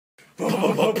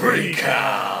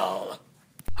Precal!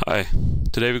 Hi,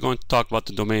 today we're going to talk about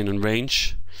the domain and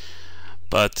range,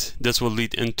 but this will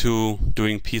lead into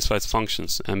doing piecewise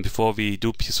functions. And before we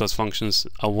do piecewise functions,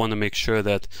 I want to make sure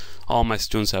that all my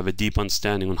students have a deep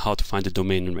understanding on how to find the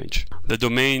domain and range. The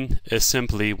domain is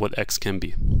simply what x can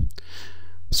be.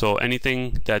 So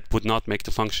anything that would not make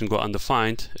the function go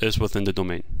undefined is within the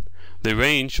domain. The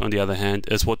range, on the other hand,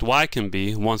 is what y can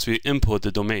be once we input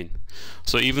the domain.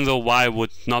 So even though y would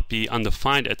not be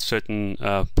undefined at certain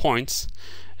points,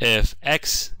 if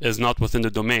x is not within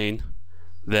the domain,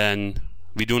 then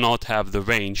we do not have the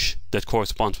range that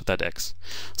corresponds with that x.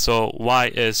 So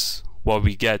y is what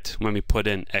we get when we put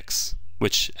in x,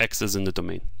 which x is in the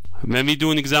domain. When we do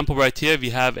an example right here,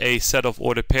 we have a set of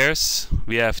ordered pairs.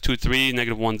 We have 2, 3,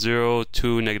 -1, 0,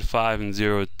 2, -5, and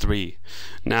 0, 3.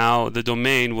 Now the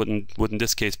domain would in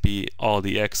this case be all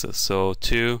the x's. So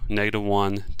 2,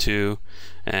 -1, 2,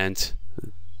 and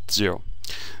 0.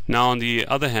 Now on the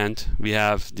other hand, we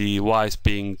have the y's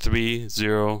being 3,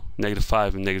 0,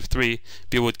 -5, and -3.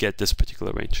 We would get this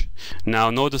particular range. Now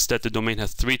notice that the domain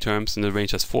has 3 terms and the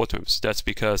range has 4 terms. That's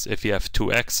because if you have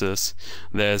 2 x's,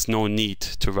 there's no need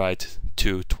to write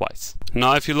 2 twice.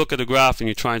 Now if you look at the graph and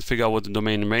you try and figure out what the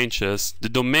domain and range is, the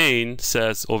domain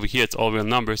says over here it's all real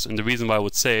numbers, and the reason why I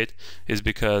would say it is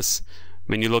because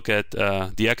when you look at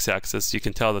the x-axis, you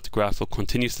can tell that the graph will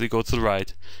continuously go to the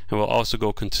right and will also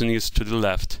go continuously to the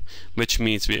left, which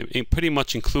means we're pretty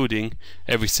much including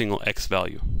every single x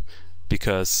value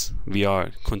because we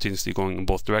are continuously going in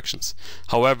both directions.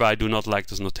 However, I do not like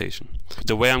this notation.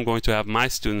 The way I'm going to have my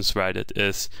students write it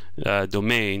is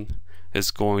domain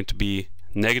is going to be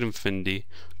 -infinity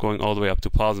going all the way up to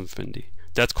 +infinity.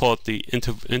 That's called the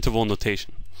interval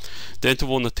notation. The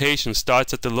interval notation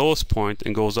starts at the lowest point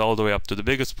and goes all the way up to the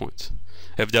biggest point.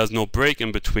 If there's no break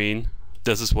in between,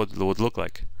 this is what it would look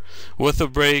like. With a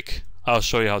break, I'll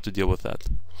show you how to deal with that.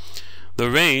 The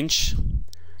range,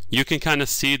 you can kind of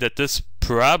see that this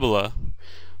parabola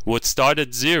would start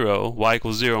at 0, y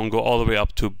equals 0, and go all the way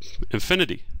up to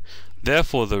infinity.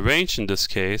 Therefore, the range in this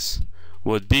case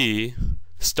would be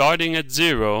starting at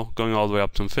 0, going all the way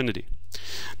up to infinity.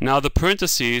 Now the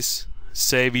parentheses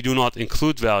say we do not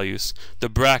include values. The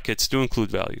brackets do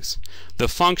include values. The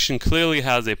function clearly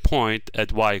has a point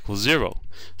at y equals 0,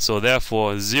 so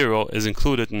therefore 0 is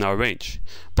included in our range.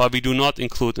 But we do not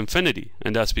include infinity,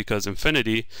 and that's because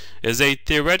infinity is a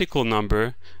theoretical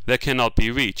number that cannot be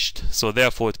reached, so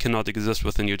therefore it cannot exist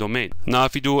within your domain. Now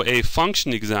if you do a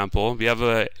function example, we have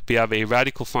a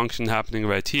radical function happening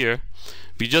right here.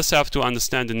 We just have to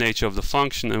understand the nature of the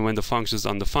function and when the function is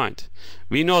undefined.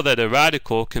 We know that a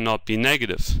radical cannot be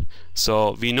negative,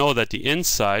 so we know that the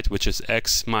inside, which is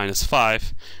x minus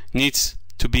 5, needs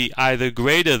to be either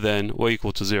greater than or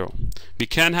equal to 0. We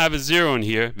can have a 0 in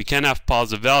here, we can have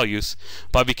positive values,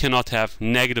 but we cannot have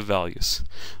negative values.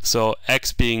 So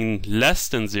x being less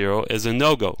than 0 is a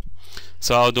no-go.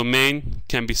 So our domain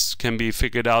can be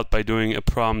figured out by doing a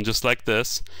problem just like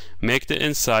this. Make the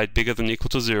inside bigger than or equal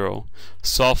to 0.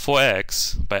 Solve for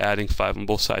x by adding 5 on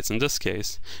both sides in this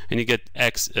case, and you get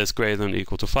x is greater than or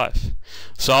equal to 5.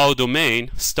 So our domain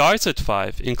starts at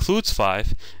 5, includes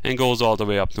 5, and goes all the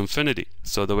way up to infinity.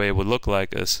 So the way it would look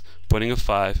like is putting a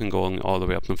 5 and going all the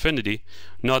way up to infinity,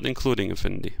 not including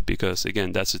infinity, because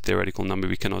again that's a theoretical number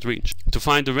we cannot reach. To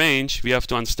find the range, we have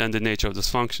to understand the nature of this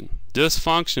function. This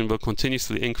function will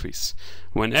continuously increase.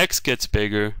 When x gets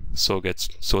bigger, so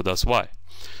does y.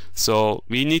 So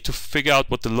we need to figure out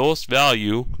what the lowest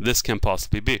value this can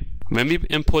possibly be. When we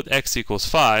input x equals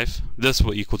 5, this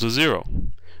will equal to 0.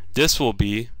 This will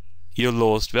be your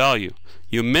lowest value.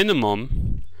 Your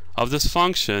minimum of this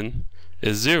function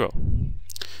is 0.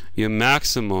 Your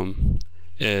maximum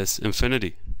is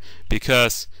infinity,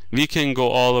 because we can go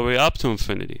all the way up to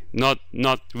infinity,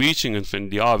 not reaching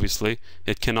infinity. Obviously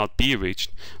it cannot be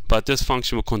reached, but this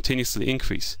function will continuously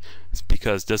increase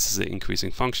because this is an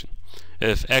increasing function.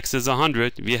 If x is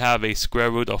 100, we have a square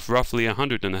root of roughly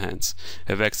 100 in the hands.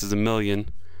 If x is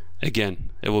 1,000,000, again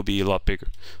it will be a lot bigger.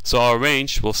 So our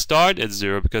range will start at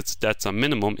 0 because that's a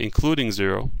minimum including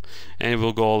 0, and it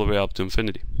will go all the way up to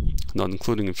infinity, not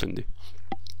including infinity.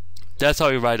 That's how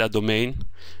we write our domain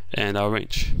and our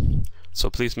range. So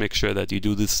please make sure that you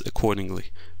do this accordingly.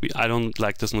 I don't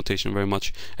like this notation very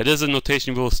much. It is a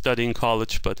notation we'll study in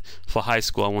college, but for high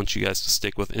school I want you guys to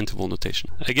stick with interval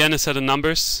notation. Again, a set of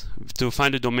numbers. To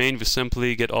find a domain, we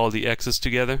simply get all the x's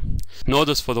together.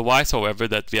 Notice for the y's, however,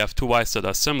 that we have 2 y's that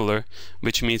are similar,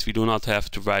 which means we do not have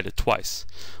to write it twice.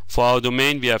 For our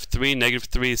domain, we have 3,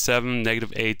 -3, 7,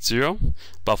 -8, 0.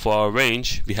 But for our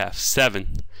range, we have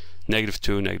 7,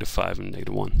 -2, -5, and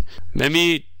 -1. When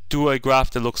we do a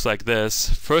graph that looks like this,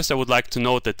 first I would like to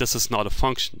note that this is not a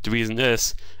function. The reason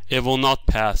is it will not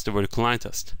pass the vertical line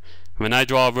test. When I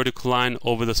draw a vertical line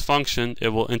over this function, it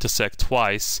will intersect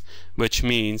twice, which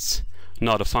means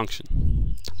not a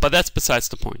function. But that's besides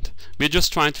the point. We're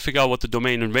just trying to figure out what the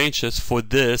domain and range is for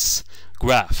this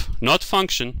graph. Not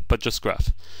function, but just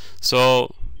graph.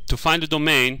 So to find the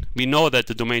domain, we know that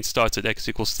the domain starts at x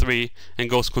equals 3 and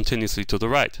goes continuously to the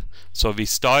right. So we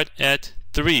start at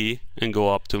 3 and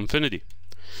go up to infinity.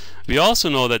 We also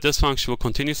know that this function will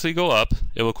continuously go up,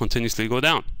 it will continuously go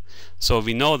down. So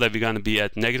we know that we're going to be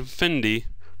at negative infinity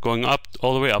going up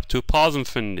all the way up to positive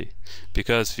infinity,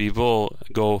 because we will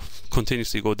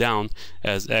continuously go down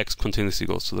as x continuously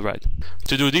goes to the right.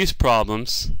 To do these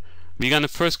problems, we're going to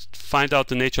first find out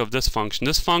the nature of this function.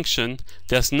 This function,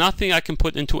 there's nothing I can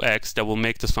put into x that will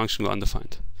make this function go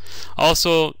undefined.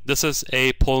 Also, this is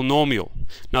a polynomial.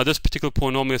 Now this particular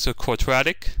polynomial is a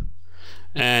quadratic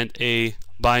and a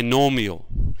binomial,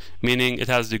 meaning it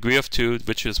has a degree of 2,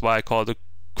 which is why I call it a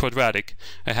quadratic.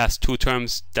 It has 2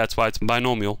 terms, that's why it's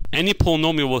binomial. Any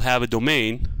polynomial will have a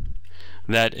domain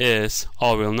that is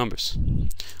all real numbers.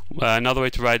 Another way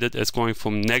to write it is going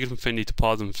from negative infinity to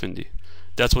positive infinity.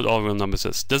 That's what all real numbers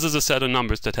is. This is a set of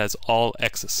numbers that has all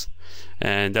x's,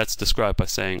 and that's described by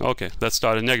saying, okay, let's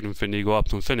start at negative infinity, go up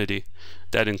to infinity.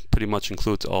 That pretty much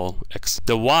includes all x.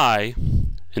 The y,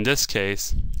 in this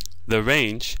case, the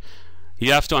range,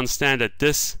 you have to understand that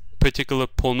this particular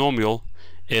polynomial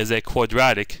is a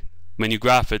quadratic. When you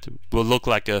graph it, will look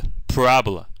like a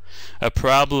parabola. A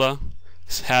parabola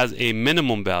has a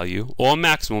minimum value or a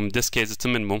maximum. In this case it's a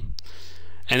minimum,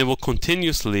 and it will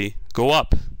continuously go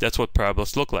up. That's what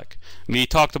parabolas look like. We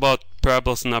talked about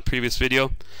parabolas in our previous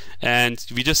video, and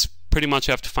we just pretty much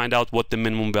have to find out what the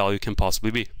minimum value can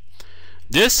possibly be.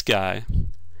 This guy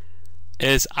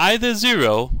is either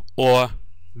 0 or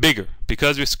bigger.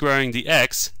 Because we're squaring the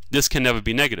x, this can never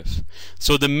be negative.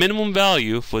 So the minimum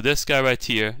value for this guy right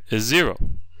here is 0.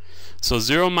 So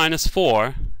 0 minus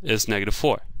 4 is negative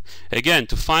 4. Again,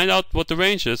 to find out what the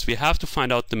range is, we have to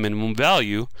find out the minimum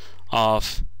value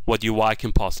of what uy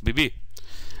can possibly be.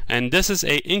 And this is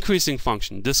a increasing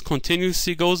function. This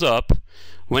continuously goes up.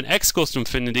 When x goes to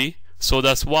infinity, so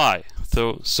does y.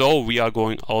 So we are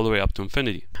going all the way up to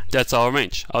infinity. That's our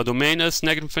range. Our domain is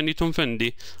negative infinity to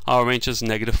infinity. Our range is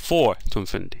negative 4 to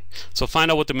infinity. So find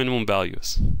out what the minimum value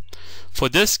is. For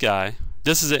this guy,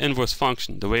 this is an inverse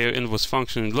function. The way an inverse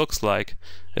function looks like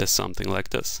is something like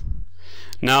this.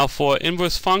 Now for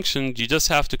inverse function, you just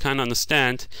have to kind of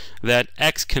understand that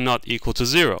x cannot equal to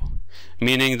 0.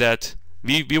 Meaning that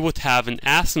we would have an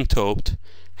asymptote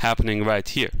happening right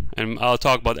here. And I'll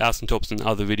talk about asymptotes in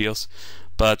other videos.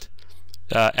 But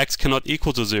x cannot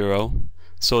equal to 0,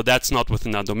 so that's not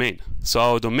within our domain. So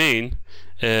our domain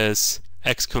is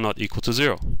x cannot equal to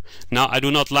 0. Now I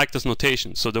do not like this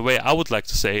notation, so the way I would like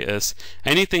to say is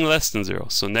anything less than 0,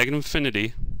 so negative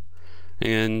infinity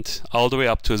and all the way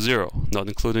up to 0, not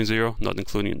including 0, not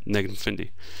including negative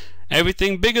infinity.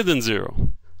 Everything bigger than 0,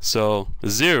 so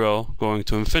 0 going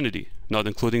to infinity, not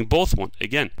including both one.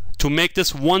 Again, to make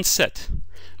this one set,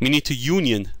 we need to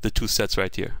union the two sets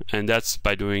right here, and that's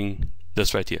by doing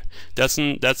this right here. That's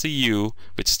a U,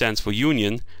 which stands for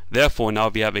union. Therefore now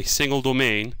we have a single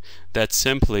domain that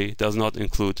simply does not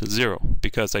include 0,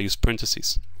 because I used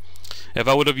parentheses. If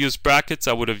I would have used brackets,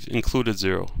 I would have included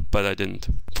 0, but I didn't.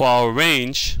 For our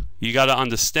range, you gotta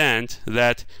understand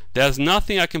that there's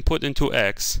nothing I can put into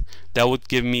x that would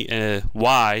give me a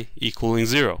y equaling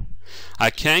 0.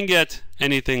 I can get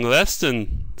anything less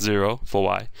than 0 for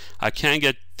y. I can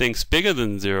get things bigger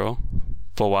than 0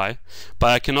 for y, but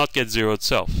I cannot get 0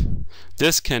 itself.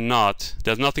 There's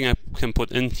nothing I can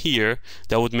put in here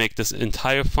that would make this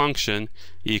entire function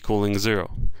equaling 0.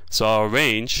 So our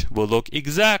range will look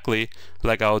exactly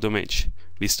like our domain.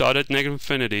 We start at negative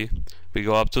infinity, we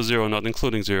go up to 0, not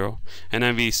including 0, and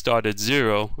then we start at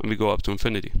 0 and we go up to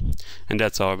infinity. And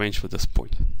that's our range for this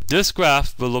point. This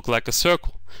graph will look like a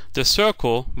circle. The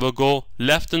circle will go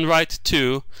left and right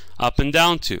 2, up and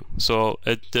down 2. So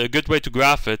a good way to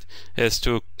graph it is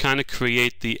to kind of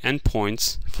create the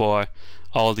endpoints for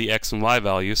all the x and y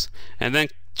values, and then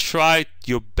try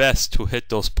your best to hit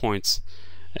those points.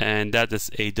 And that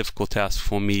is a difficult task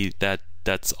for me.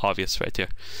 That's obvious right here.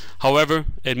 However,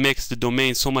 it makes the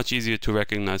domain so much easier to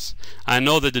recognize. I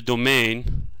know that the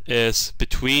domain is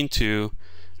between 2,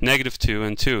 negative 2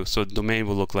 and 2, so the domain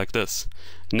will look like this.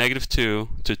 Negative 2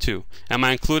 to 2. Am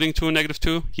I including 2 and negative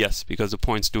 2? Yes, because the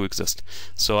points do exist.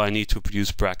 So I need to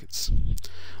use brackets.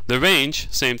 The range,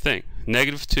 same thing.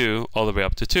 Negative 2 all the way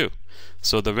up to 2.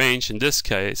 So the range in this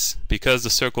case, because the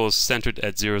circle is centered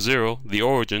at 0, 0, the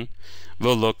origin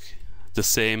will look the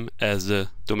same as the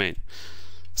domain.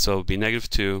 So it would be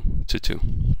 -2 to 2,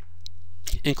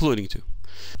 including 2.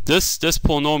 This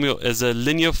polynomial is a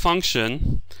linear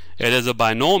function. It is a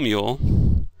binomial,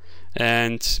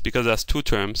 and because it has 2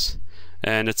 terms,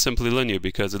 and it's simply linear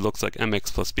because it looks like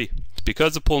mx plus b.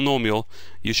 Because it's a polynomial,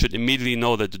 you should immediately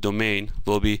know that the domain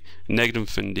will be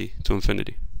 -infinity to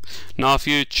infinity. Now if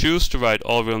you choose to write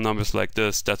all real numbers like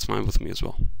this, that's fine with me as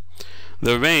well.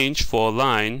 The range for a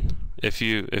line, if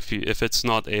it's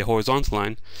not a horizontal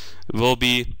line, will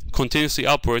be continuously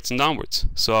upwards and downwards.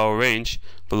 So our range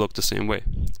will look the same way.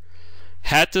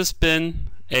 Had this been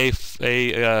a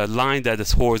line that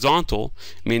is horizontal,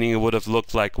 meaning it would have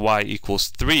looked like y equals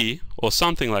 3 or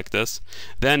something like this,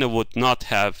 then it would not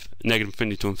have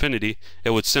 -infinity to infinity.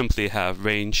 It would simply have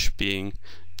range being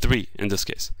 3 in this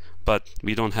case. But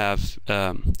we don't have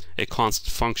a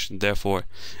constant function, therefore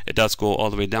it does go all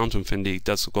the way down to infinity, it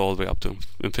does go all the way up to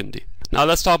infinity. Now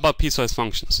let's talk about piecewise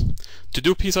functions. To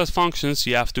do piecewise functions,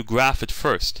 you have to graph it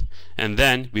first, and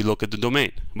then we look at the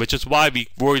domain, which is why we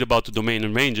worried about the domain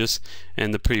and ranges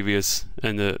in the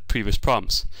previous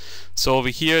problems. So over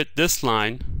here, this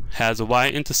line has a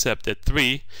y-intercept at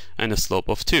 3 and a slope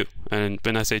of 2. And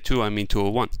when I say 2, I mean 2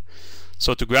 or 1.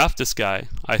 So to graph this guy,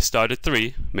 I start at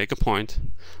 3, make a point,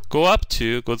 go up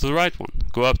 2, go to the right one,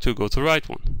 go up 2, go to the right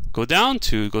one, go down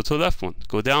 2, go to the left one,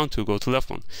 go down 2, go to the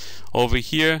left one. Over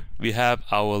here, we have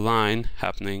our line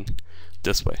happening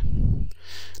this way.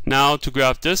 Now to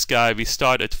graph this guy, we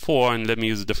start at 4, and let me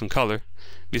use a different color.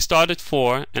 We start at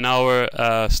 4, and our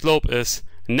slope is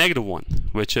 -1,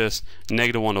 which is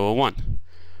 -1 over 1.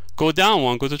 Go down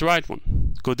 1, go to the right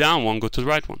one. Go down 1, go to the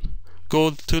right one.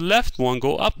 Go to the left 1,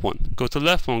 go up 1. Go to the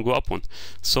left 1, go up 1.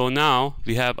 So now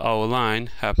we have our line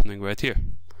happening right here.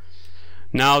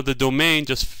 Now the domain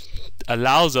just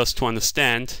allows us to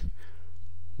understand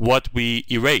what we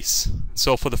erase.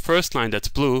 So for the first line that's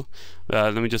blue,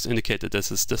 let me just indicate that this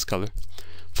is this color.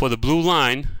 For the blue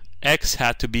line, x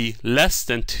had to be less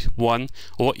than 1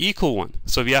 or equal 1.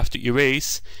 So we have to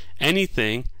erase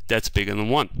anything that's bigger than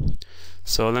 1.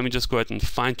 So let me just go ahead and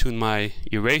fine tune my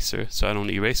eraser so I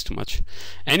don't erase too much.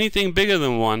 Anything bigger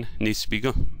than 1 needs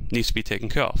to be taken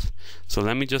care of. So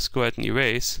let me just go ahead and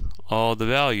erase all the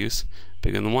values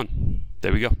bigger than 1.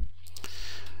 There we go.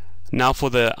 Now for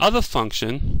the other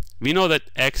function, we know that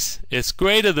x is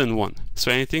greater than 1.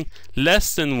 So anything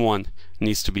less than 1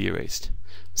 needs to be erased.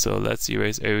 So let's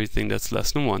erase everything that's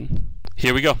less than 1.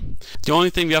 Here we go. The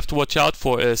only thing we have to watch out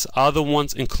for is, are the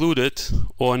ones included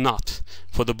or not?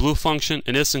 For the blue function,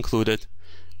 it is included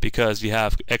because we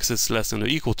have x is less than or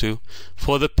equal to.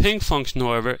 For the pink function,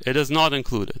 however, it is not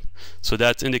included. So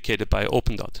that's indicated by an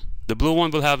open dot. The blue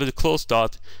one will have a closed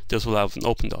dot, this will have an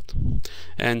open dot.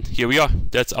 And here we are.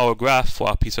 That's our graph for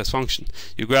our piecewise function.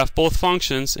 You graph both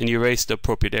functions and you erase the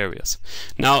appropriate areas.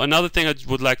 Now another thing I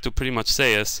would like to pretty much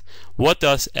say is, what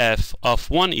does f of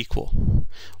 1 equal?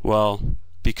 Well,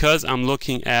 because I'm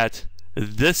looking at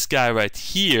this guy right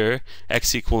here,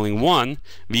 x equaling 1,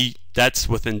 that's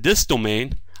within this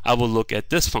domain, I will look at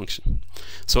this function.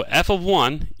 So f of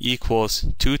 1 equals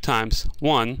 2 times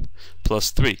 1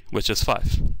 plus 3, which is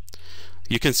 5.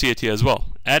 You can see it here as well.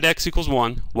 At x equals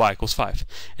 1, y equals 5.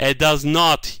 It does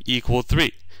not equal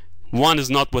 3. 1 is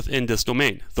not within this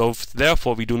domain,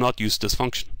 therefore we do not use this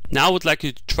function. Now I would like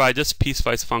you to try this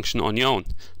piecewise function on your own.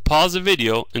 Pause the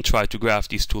video and try to graph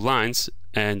these two lines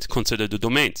and consider the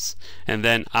domains, and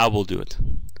then I will do it.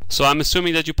 So I'm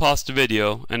assuming that you paused the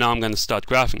video, and now I'm going to start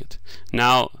graphing it.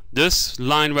 Now this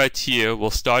line right here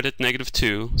will start at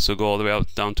 -2, so go all the way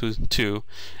up down to 2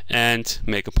 and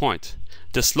make a point.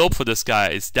 The slope for this guy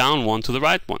is down 1 to the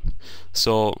right 1,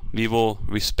 so we will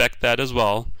respect that as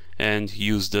well and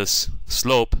use this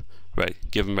slope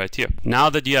given right here. Now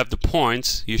that you have the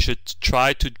points, you should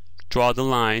try to draw the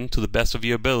line to the best of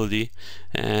your ability,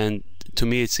 and to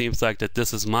me it seems like that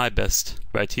this is my best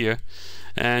right here.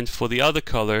 And for the other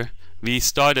color, we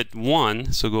start at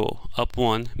 1, so go up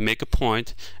 1, make a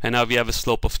point, and now we have a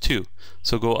slope of 2.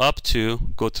 So go up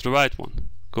 2, go to the right 1.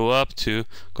 Go up 2,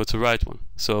 go to the right 1.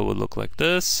 So it will look like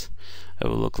this, it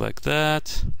will look like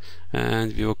that,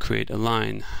 and we will create a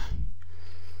line.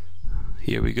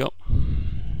 Here we go.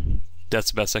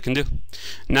 That's the best I can do.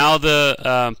 Now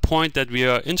the point that we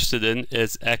are interested in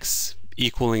is x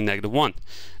equaling -1.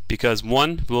 Because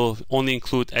one will only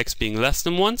include x being less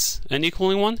than 1 and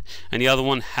equaling 1, and the other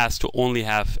one has to only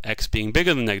have x being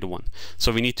bigger than -1.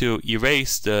 So we need to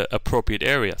erase the appropriate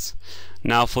areas.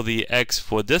 Now for the x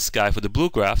for this guy, for the blue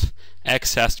graph,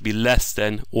 x has to be less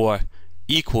than or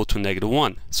equal to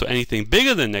 -1. So anything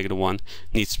bigger than -1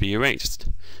 needs to be erased.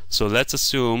 So let's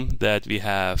assume that we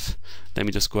have, let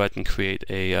me just go ahead and create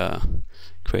a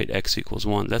create x equals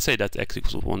 1. Let's say that's x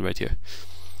equals 1 right here.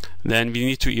 Then we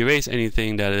need to erase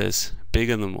anything that is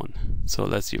bigger than 1. So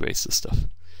let's erase this stuff.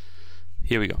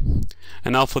 Here we go.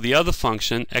 And now for the other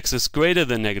function, x is greater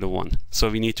than -1. So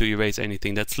we need to erase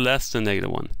anything that's less than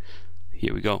 -1.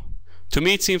 Here we go. To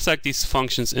me, it seems like these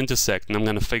functions intersect, and I'm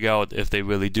going to figure out if they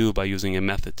really do by using a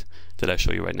method that I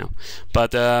show you right now.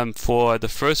 But for the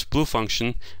first blue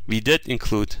function, we did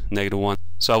include -1,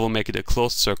 so I will make it a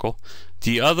closed circle.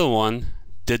 The other one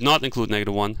did not include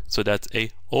 -1, so that's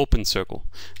a open circle.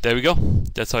 There we go.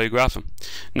 That's how you graph them.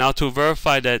 Now to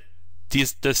verify that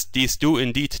these do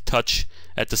indeed touch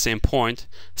at the same point,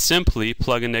 simply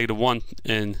plug in -1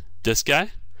 in this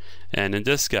guy and in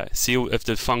this guy. See if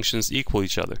the functions equal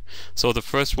each other. So the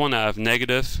first one I have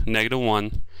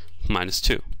 -1 minus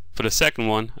 2. For the second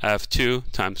one I have 2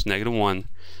 times -1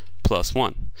 plus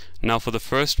 1. Now for the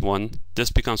first one,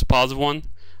 this becomes +1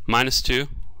 minus 2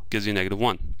 gives you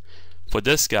 -1. For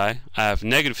this guy I have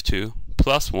 -2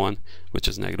 plus 1, which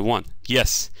is -1.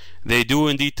 Yes, they do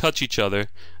indeed touch each other,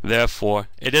 therefore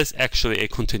it is actually a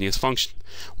continuous function.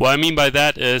 What I mean by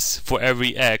that is for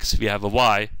every x we have a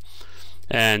y,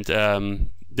 and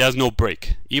there's no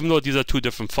break. Even though these are two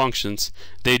different functions,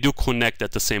 they do connect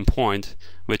at the same point,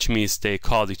 which means they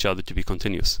cause each other to be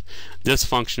continuous. This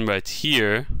function right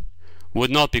here would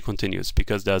not be continuous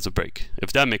because there's a break,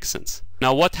 if that makes sense.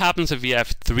 Now what happens if we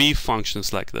have three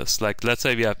functions like this? Like let's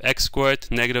say we have x squared,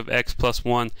 -x plus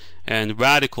 1, and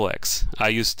radical x. I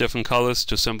use different colors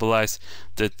to symbolize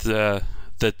the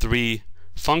three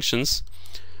functions.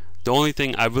 The only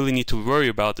thing I really need to worry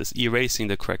about is erasing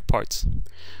the correct parts.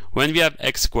 When we have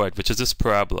x squared, which is this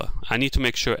parabola, I need to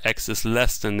make sure x is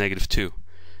less than -2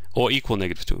 or equal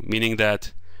 -2, meaning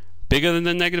that bigger than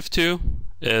the -2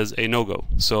 is a no-go.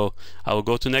 So I will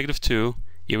go to -2,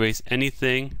 erase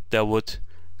anything that would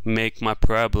make my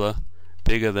parabola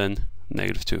bigger than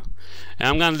 -2. And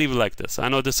I'm going to leave it like this. I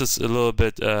know this is a little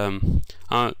bit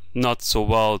not so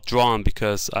well drawn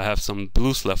because I have some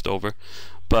blues left over,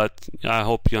 but I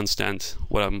hope you understand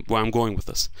where I'm going with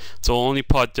this. So the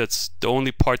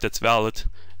only part that's valid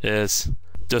is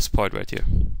this part right here.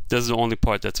 This is the only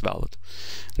part that's valid.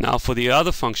 Now for the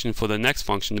other function, for the next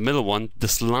function, the middle one,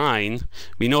 this line,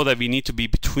 we know that we need to be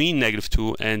between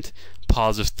 -2 and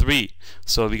 +3.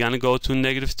 So we're going to go to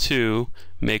 -2,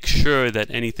 make sure that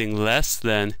anything less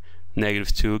than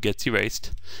 -2 gets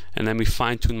erased, and then we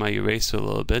fine tune my eraser a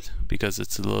little bit because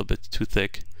it's a little bit too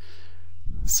thick.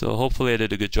 So hopefully I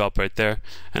did a good job right there.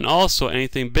 And also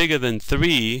anything bigger than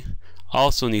 3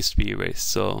 also needs to be erased.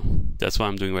 So that's what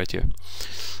I'm doing right here.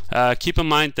 Keep in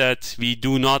mind that we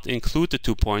do not include the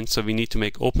 2 points, so we need to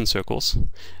make open circles.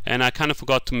 And I kind of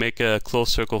forgot to make a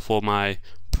closed circle for my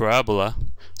parabola,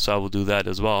 so I will do that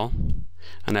as well.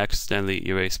 And I accidentally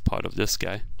erased part of this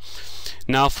guy.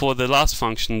 Now for the last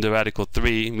function, the radical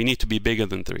 3, we need to be bigger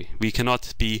than 3. We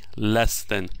cannot be less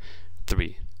than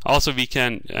 3. Also we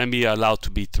can and be allowed to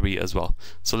be 3 as well.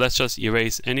 So let's just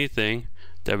erase anything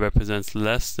that represents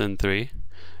less than 3.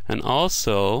 And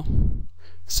also,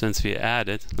 since we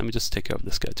added, let me just take care of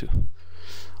this guy too.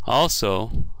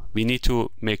 Also, we need to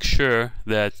make sure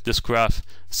that this graph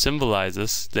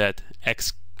symbolizes that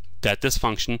this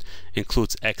function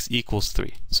includes x equals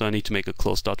 3. So I need to make a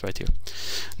close dot right here.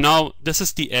 Now this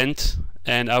is the end,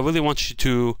 and I really want you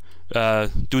to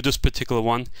do this particular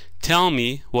one. Tell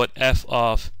me what f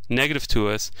of -2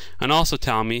 is, and also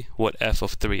tell me what f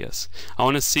of 3 is. I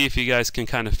want to see if you guys can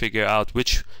kind of figure out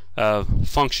which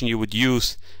function you would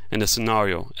use in the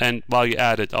scenario, and while you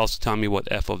add it, also tell me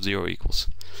what f of 0 equals.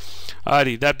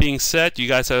 Alrighty, that being said, you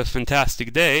guys have a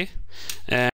fantastic day, and